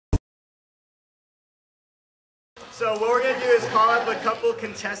So what we're gonna do is call up a couple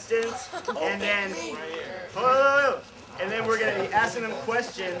contestants, and then we're gonna be asking them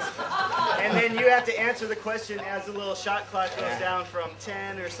questions, and then you have to answer the question as the little shot clock goes down from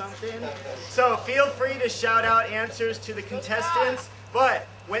 10 or something. So feel free to shout out answers to the contestants, but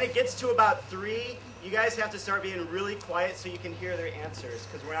when it gets to about 3, you guys have to start being really quiet so you can hear their answers,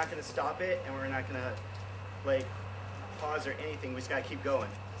 because we're not gonna stop it and we're not gonna like pause or anything. We just gotta keep going.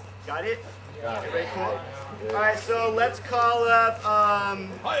 Got it? Everybody cool? Alright, so let's call up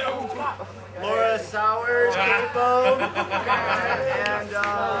Laura Sowers, Capo, and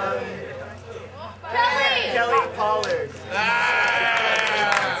Kelly Pollard.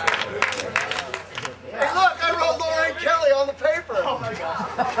 Hey look, I wrote Laura and Kelly on the paper. Oh my god.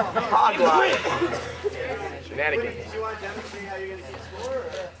 Hogline. Shenanigans. Do you want to demonstrate how you're going to keep score? Or?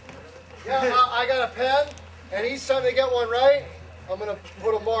 Yeah, I got a pen, and each time they get one right, I'm going to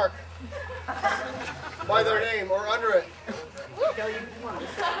put a mark by their name or under it. Kelly, come on.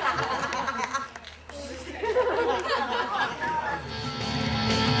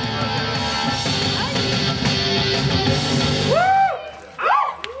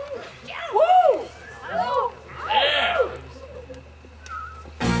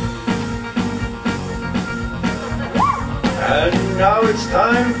 And now it's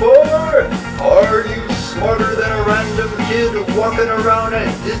time for Are You Smarter Than a Random Kid Walking Around at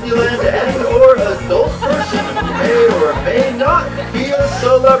Disneyland and or Adult Person Who May or May Not Be a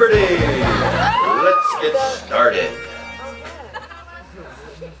Celebrity? Let's get started.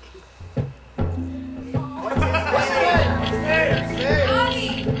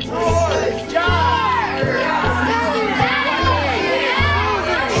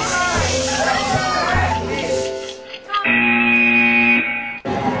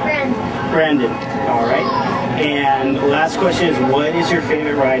 Brandon. All right. And last question is, what is your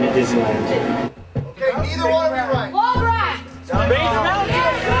favorite ride at Disneyland? Okay, neither one of you right. All right. Space Mountain!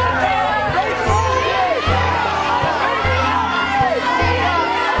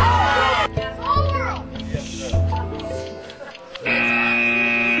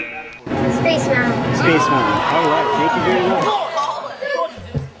 Space Mountain. Space Mountain. All right. Thank you very much.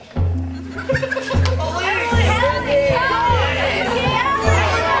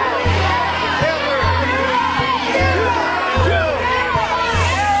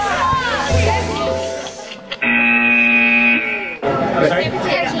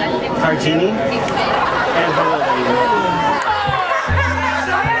 Martini? And how old are you?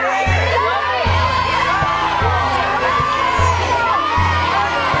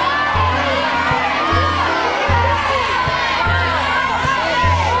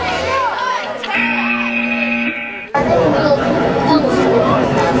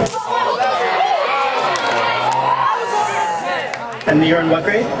 And you're in what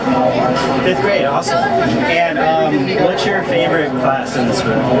grade? 5th grade, awesome. And what's your favorite class in the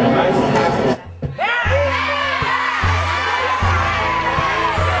school?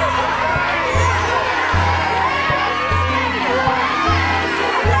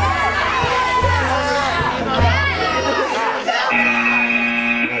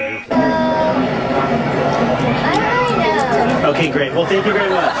 Okay, great. Well, thank you very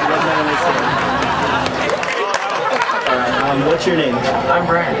much. You guys have a nice day. What's your name? I'm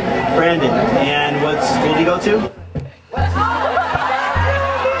Brandon. Brandon. And what school do you go to?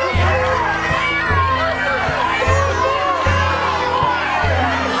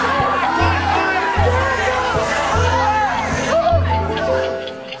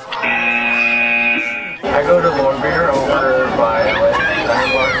 I go to Lord Beer over by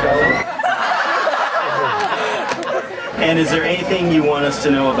And is there anything you want us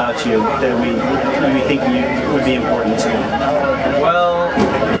to know about you that we think would be important to you? Well,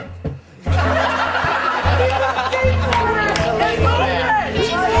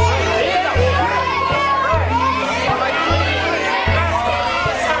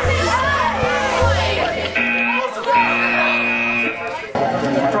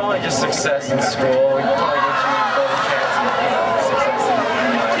 probably just success in school. It probably gives you a better chance of success in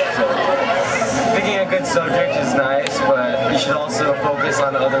life. So, picking a good subject is nice, but you should also focus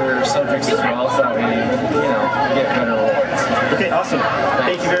on other subjects as well, so that way you get better rewards. Okay, awesome.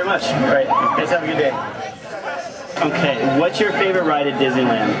 Thank you very much. All right, guys have a good day. Okay, what's your favorite ride at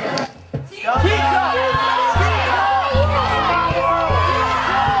Disneyland?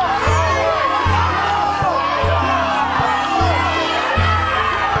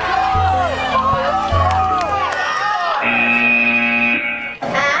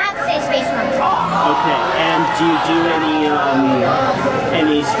 Do you do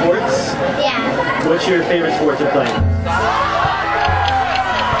any sports? Yeah. What's your favorite sport to play?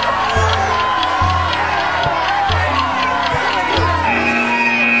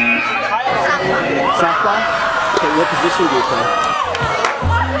 This should be okay.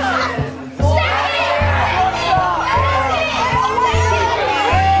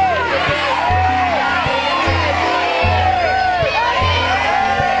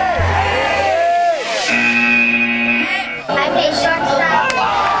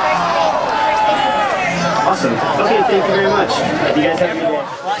 Awesome. Okay, thank you very much. You guys have a good day.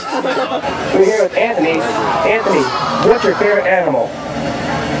 We're here with Anthony. Anthony, what's your favorite animal?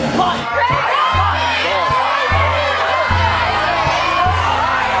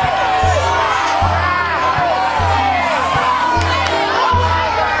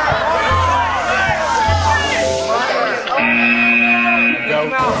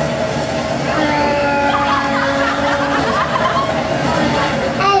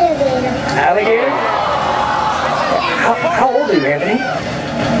 Alligator? How old are you, Anthony?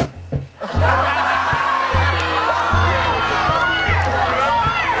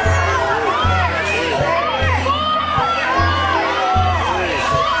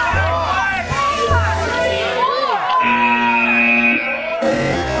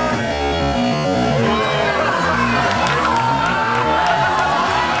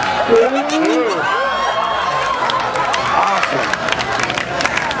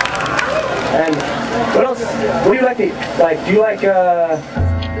 And what else? What do you like to like? Do you like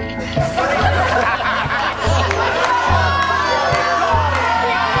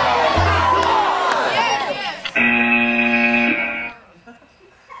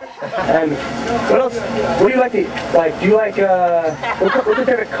And what else? What do you like to like? Do you like what's your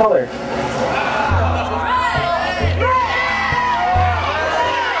favorite color?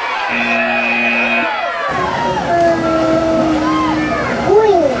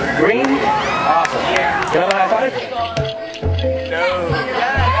 Green? Awesome. Can I have a high five? No.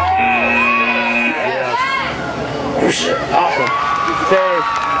 Yeah. Awesome. Say,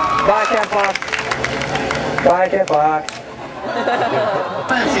 bye, Cat Fox. Bye, Cat Fox.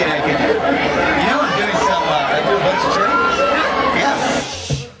 I'm seeing I can. You know I'm doing some, I do a bunch of trainings.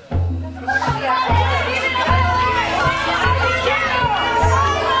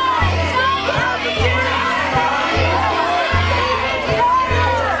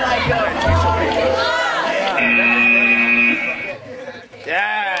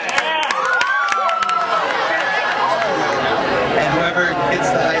 Yeah.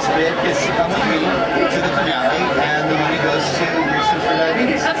 Gets to come with me to the finale, and the money goes to Research for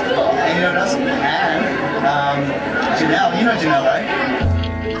Diabetes. That's cool. And you know what else? And Janelle, you know Janelle, right?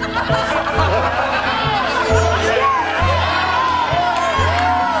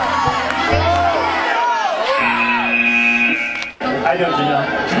 I know Janelle.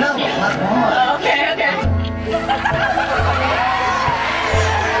 Janelle, come on. Okay, okay.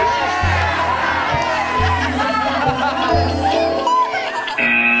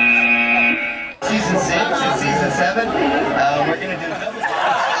 Season 6 and season 7, we're going to do double.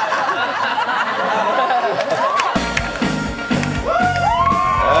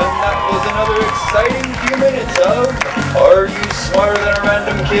 And that was another exciting few minutes of Are You Smarter Than a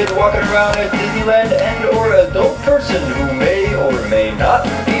Random Kid Walking Around at Disneyland and or adult person who may or may not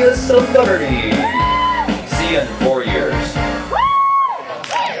be a celebrity.